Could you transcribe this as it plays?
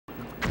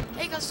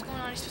Hey guys, what's going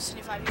on? It's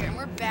 75 here, and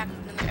we're back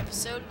with another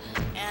episode.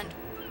 And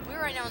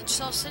we're right now in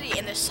Shell City,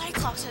 and the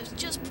Cyclops has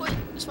just put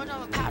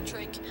Spongebob and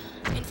Patrick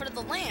in front of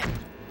the lamp.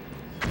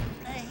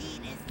 The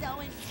heat is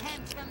so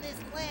intense from this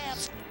lamp,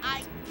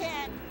 I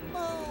can't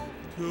move.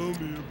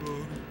 Tell me about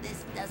it.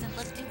 This doesn't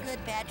look too good,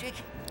 Patrick.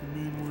 I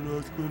mean, we're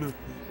not gonna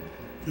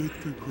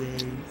get the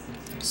crown.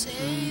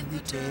 Save the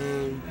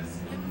town,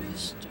 and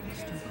Mr.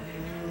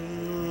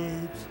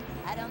 Krabs.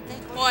 I don't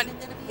think we're One. even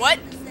gonna be What?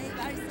 able to save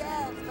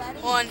ourselves, buddy.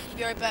 One,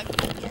 be right back.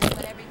 Just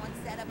what everyone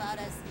said about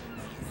us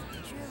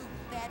is true,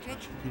 Patrick.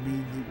 You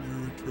mean that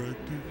we're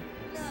attractive?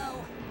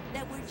 No,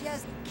 that we're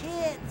just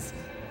kids.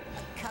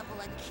 A couple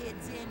of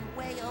kids in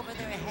way over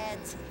their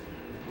heads.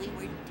 We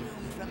were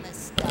doomed from the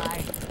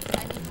start.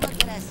 I mean,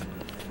 look at us.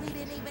 We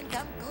didn't even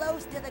come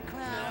close to the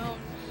crown. No,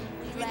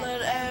 we we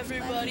let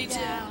everybody down.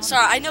 down.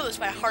 Sorry, I know this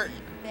by heart.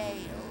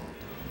 Failed.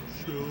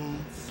 Shell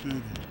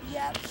City.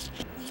 Yep,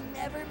 we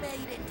never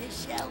made it to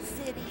Shell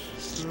City.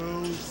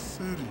 Shell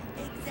City.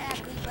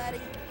 Exactly,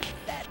 buddy.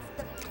 That's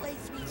the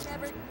place we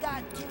never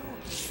got to.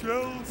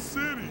 Shell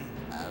City.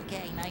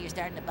 Okay, now you're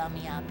starting to bum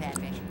me out,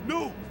 Patrick.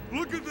 No,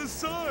 look at the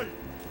sign.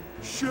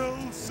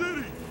 Shell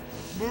City.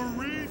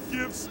 Marine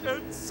gifts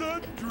and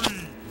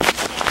sundry.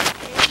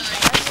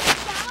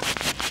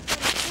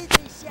 If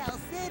this is Shell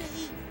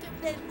City,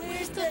 then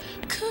where's the...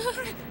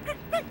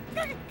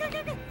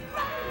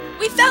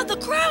 We found the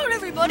crown,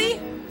 everybody!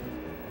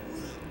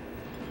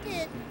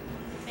 Didn't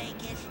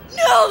make it.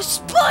 No,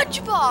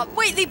 SpongeBob!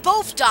 Wait, they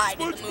both died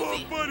in the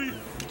movie. SpongeBob, buddy,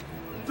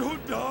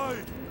 don't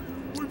die.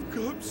 We've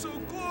come so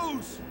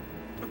close.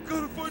 I've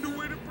got to find a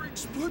way to bring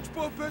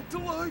SpongeBob back to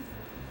life.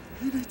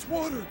 He needs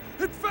water,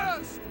 and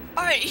fast.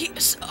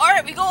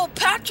 Alright, we go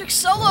Patrick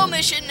solo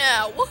mission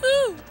now.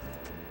 Woohoo!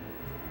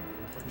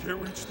 I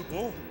can't reach the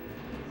bowl.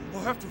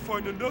 I'll have to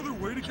find another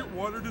way to get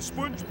water to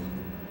SpongeBob.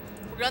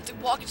 We're gonna have to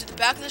walk into the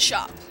back of the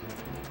shop.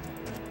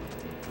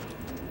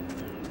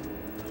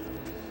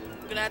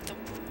 We're gonna have to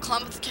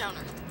climb up the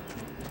counter.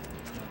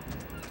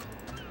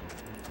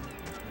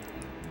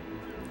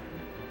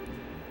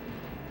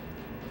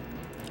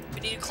 We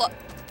need to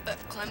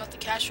climb up the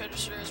cash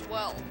register as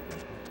well.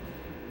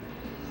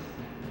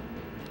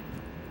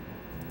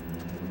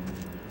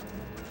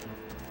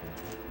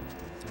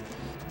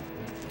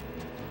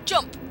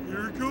 Jump!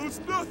 Here goes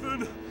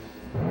nothing.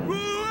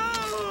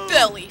 Whoa!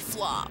 Belly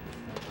flop.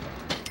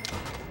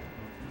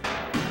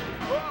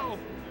 Wow,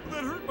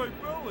 that hurt my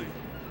belly.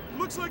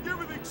 Looks like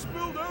everything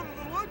spilled out of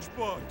the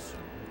lunchbox.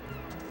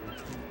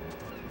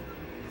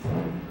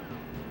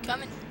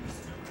 Coming.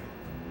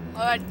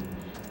 Alright,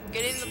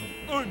 get in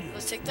the... Onion.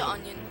 Let's take the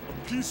onion.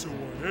 A piece of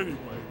one,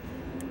 anyway.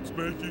 It's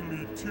making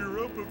me tear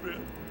up a bit.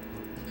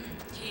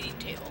 Heating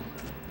table.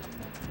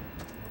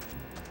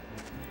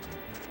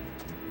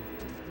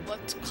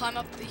 Let's climb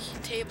up the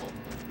table.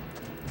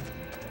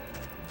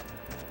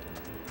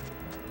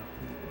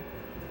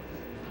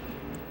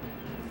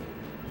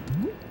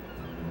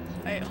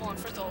 Alright, hold on.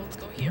 First of all, let's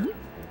go here.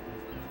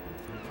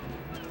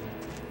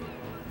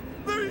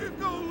 There you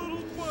go,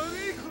 little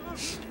buddy.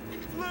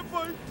 Let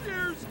my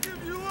tears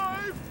give you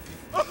life.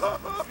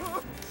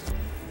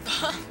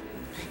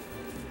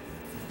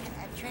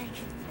 Patrick.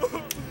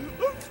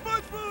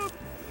 SpongeBob!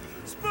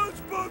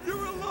 SpongeBob,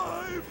 you're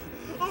alive!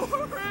 Oh,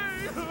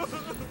 hooray!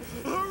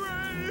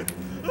 Hooray!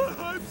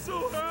 I'm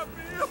so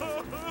happy!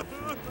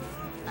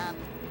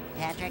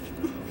 Patrick,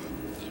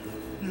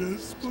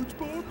 Yes,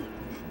 SpongeBob?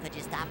 could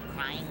you stop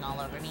crying all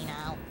over me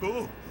now?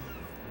 Oh,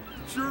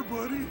 sure,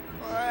 buddy.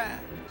 Alright.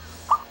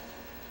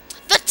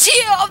 The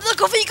tear of the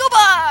Coffee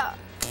Cuba!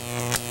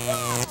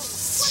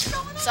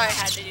 Sorry, I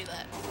had to do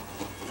that.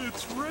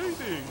 It's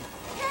raining.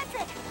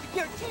 Patrick,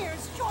 your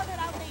tears shorted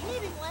out the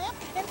heating lamp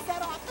and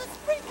set off the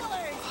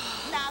sprinklers.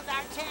 Now's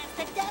our chance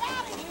to get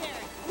out of here.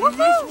 In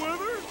this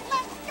weather?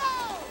 Let's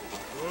go!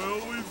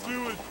 I always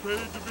knew it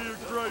paid to be a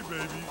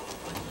crybaby.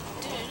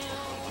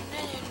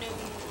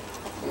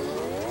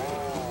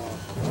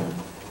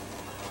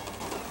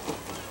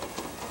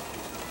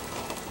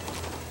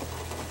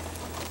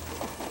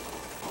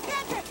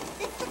 Patrick,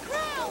 it's the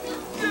crown.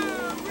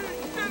 Yeah, we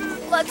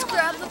did it! Let's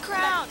grab the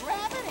crown. Let's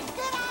grab it and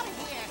get out of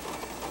here.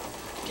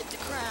 Get the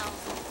crown.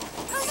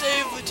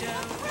 Save the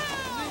town.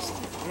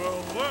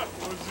 Well, that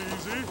was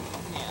easy.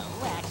 No,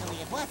 actually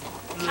it wasn't.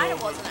 Kinda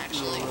wasn't,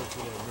 actually. Yeah, that's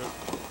what I meant.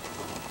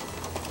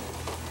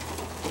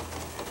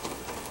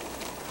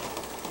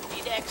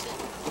 Need to exit.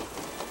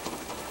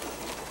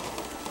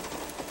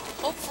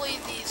 Hopefully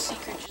these sea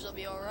creatures will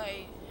be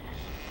alright.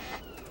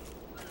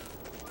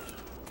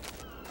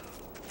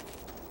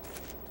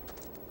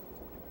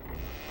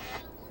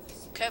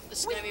 Okay, this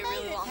is gonna be a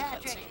really long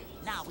Patrick.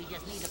 cutscene. Now we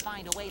just need to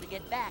find a way to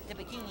get back to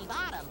Bikini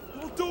Bottom.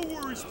 Well, don't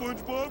worry,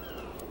 SpongeBob.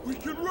 We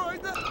can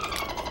ride that.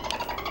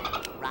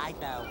 Ride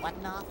the what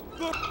off?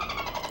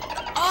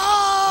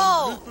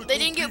 Oh! mythical They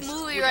didn't get beast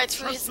movie with rights a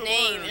for his chest of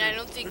name, iron and I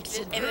don't think and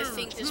some and I hair,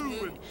 think this too,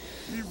 movie.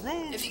 and he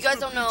roams If you guys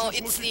the don't know,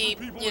 beaches it's the looking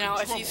for people you know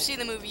in if you've trouble. seen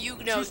the movie, you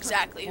know Just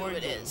exactly who find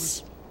it out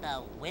is. The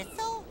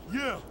whistle?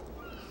 Yeah,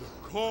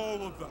 the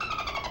call of the...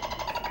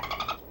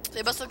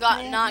 They must have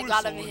not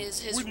got him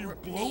his when you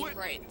blow name it,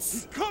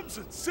 rights. he comes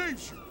and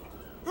saves you.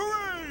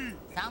 Hooray!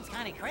 Sounds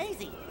kind of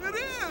crazy. It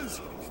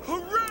is!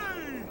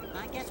 Hooray!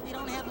 I guess we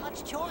don't have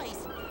much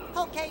choice.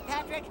 Okay,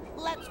 Patrick,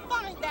 let's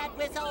find that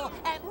whistle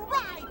and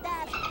ride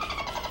that.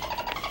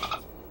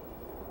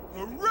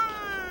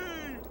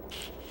 Hooray!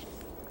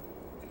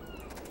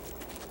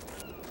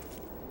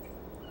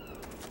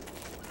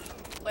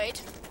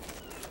 Wait,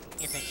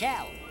 It's a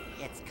shell.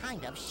 It's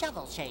kind of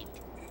shovel-shaped.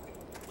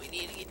 we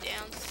need to get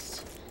down.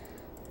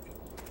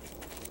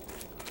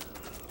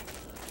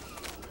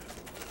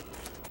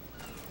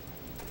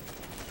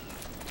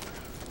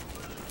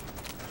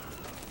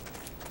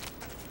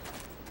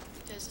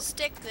 There's a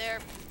stick there.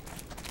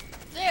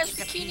 There's It's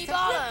a Bikini piece of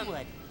Bottom.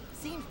 driftwood.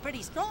 Seems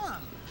pretty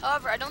strong.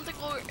 However, I don't think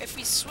if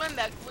we swim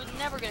back, we're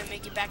never gonna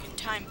make it back in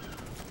time.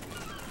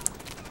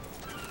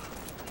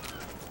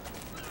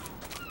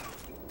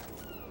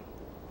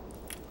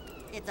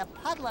 It's a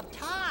puddle of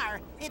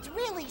tar. It's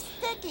really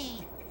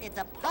sticky. It's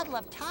a puddle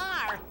of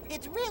tar.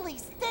 It's really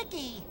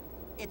sticky.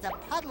 It's a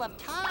puddle of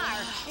tar.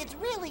 It's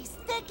really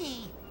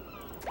sticky.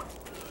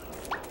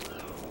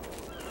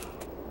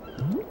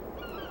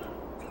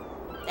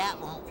 That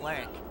won't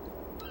work.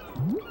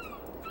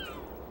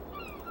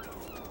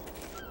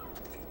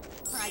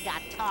 I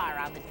got tar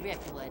on the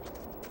driftwood.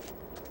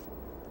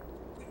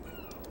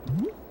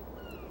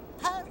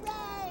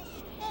 Hooray!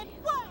 It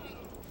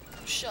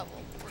worked!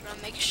 Shovel. We're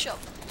gonna make a shovel.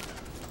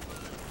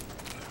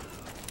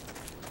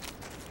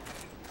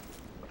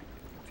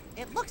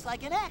 It looks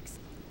like an X.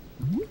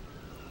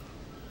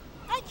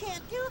 I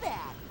can't do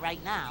that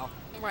right now.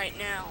 Right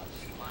now.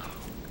 Wow.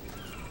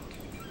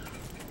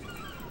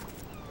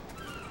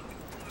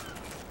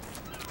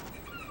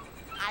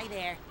 Hi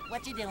there.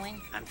 What you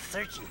doing? I'm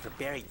searching for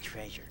buried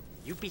treasure.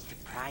 You'd be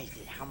surprised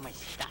at how much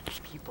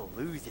stuff people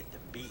lose at the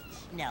beach.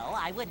 No,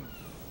 I wouldn't.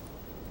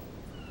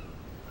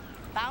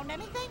 Found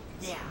anything?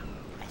 Yeah,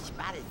 I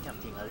spotted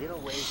something a little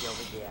ways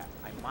over there.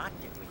 I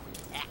marked it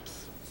with an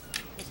X.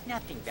 It's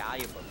nothing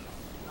valuable.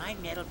 My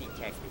metal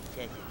detector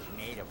says it's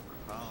made of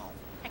chrome.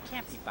 I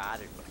can't be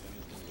bothered with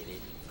anything that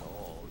isn't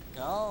gold.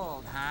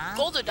 Gold, huh?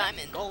 Gold or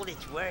diamond? Gold is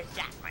where it's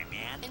at, my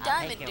man. And I'll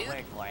diamond, take your dude.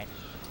 word for it.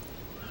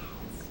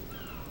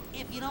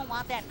 If you don't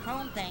want that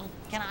chrome thing,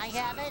 can I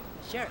have it?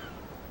 Sure.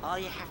 All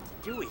you have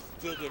to do is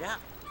dig it up.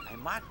 I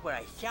marked where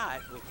I saw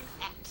it with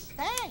an X.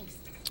 Thanks.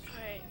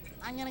 Alright.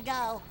 I'm gonna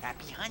go.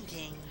 Happy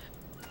hunting.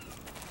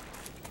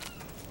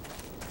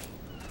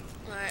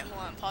 Alright,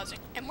 hold on, pausing.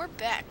 And we're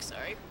back,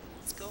 sorry.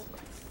 Let's go.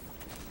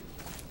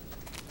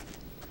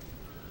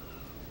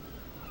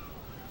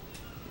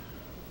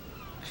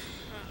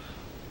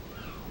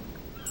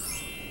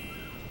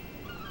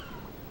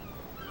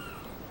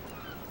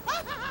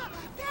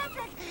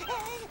 Patrick,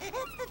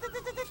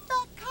 it's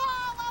the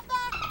call of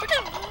the...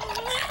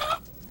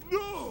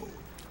 No!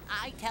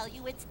 I tell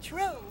you, it's true.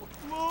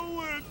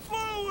 Blow it!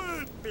 Blow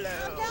it!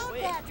 Calm down,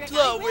 Patrick.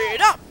 Blow I will.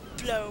 it up!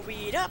 Blow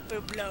it up!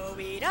 Blow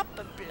it up!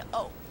 Blow.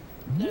 Oh,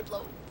 let it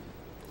blow.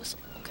 Whistle.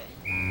 Okay.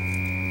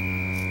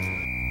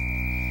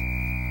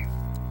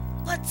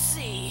 Let's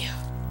see.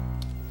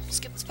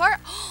 Skip this part.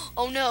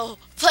 Oh no!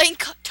 Playing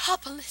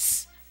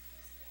topless.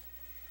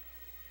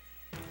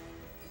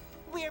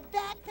 We're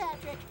back,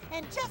 Patrick,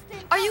 and just in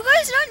Are you time.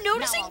 guys not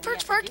noticing Now all we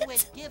Perch have to do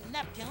Perkins? is give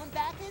Neptune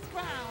back his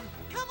crown.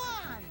 Come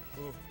on.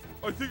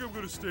 I think I'm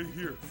gonna stay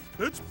here.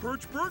 That's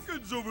Perch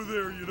Perkins over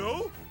there, you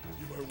know?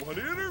 You might want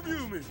to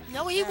interview me.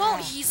 No, he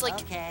won't. He's like,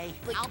 Okay,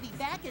 like- I'll be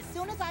back as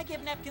soon as I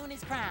give Neptune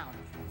his crown.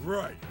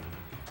 Right.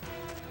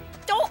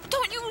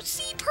 don't you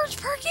see Perch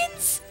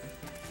Perkins?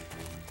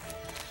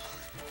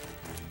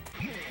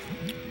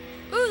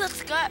 Ooh, that's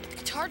the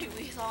guitar dude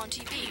we saw on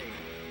TV.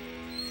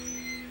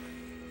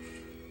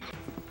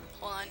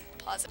 Hold on,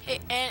 pause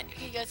it. Hey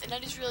guys, and I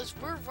just realized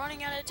we're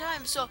running out of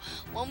time, so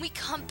when we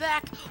come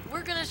back,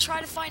 we're gonna try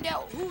to find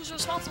out who's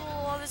responsible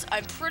for all this.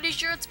 I'm pretty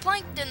sure it's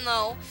Plankton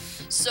though.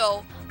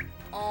 So,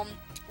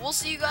 we'll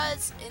see you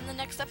guys in the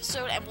next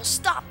episode, and we'll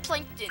stop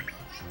Plankton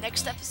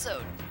next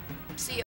episode. See ya.